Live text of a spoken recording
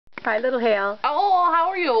Hi, little Hale. Oh, how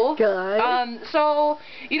are you? Good. So,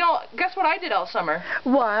 guess what I did all summer?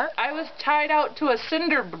 What? I was tied out to a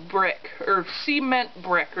cinder brick, or cement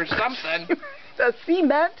brick, or something. A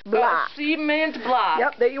cement block. A cement block.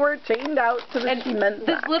 Yep, that you were chained out to the cement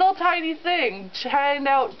block. This little tiny thing chained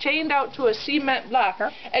out to a cement block.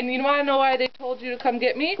 Yep. And you want to know why they told you to come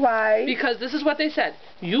get me? Why? Because this is what they said.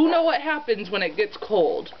 You know what happens when it gets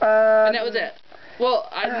cold. And that was it. Well,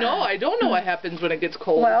 I don't know what happens when it gets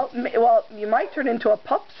cold. Well, you might turn into a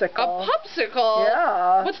popsicle. A popsicle?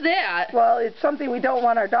 Yeah. What's that? Well, it's something we don't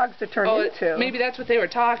want our dogs to turn into. Maybe that's what they were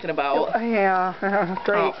talking about. Yeah,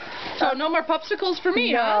 great. Oh. So no more popsicles for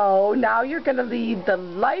me, huh? No, now you're going to lead the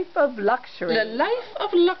life of luxury. The life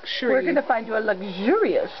of luxury. We're going to find you a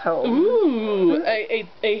luxurious home. Ooh,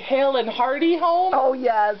 a Hale and Hearty home? Oh,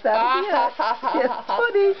 yes, that'll be it. It's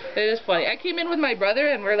funny. It is funny. I came in with my brother,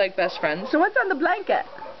 and we're like best friends. So what's on the blanket?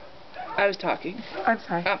 I was talking. I'm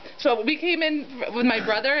sorry. So we came in with my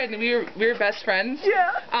brother, and we were best friends.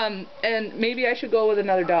 Yeah. And maybe I should go with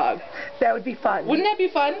another dog. That would be fun. Wouldn't that be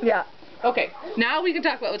fun? Yeah. Okay. Now we can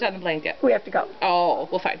talk about what's on the blanket. We have to go. Oh,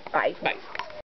 well, fine. Bye. Bye.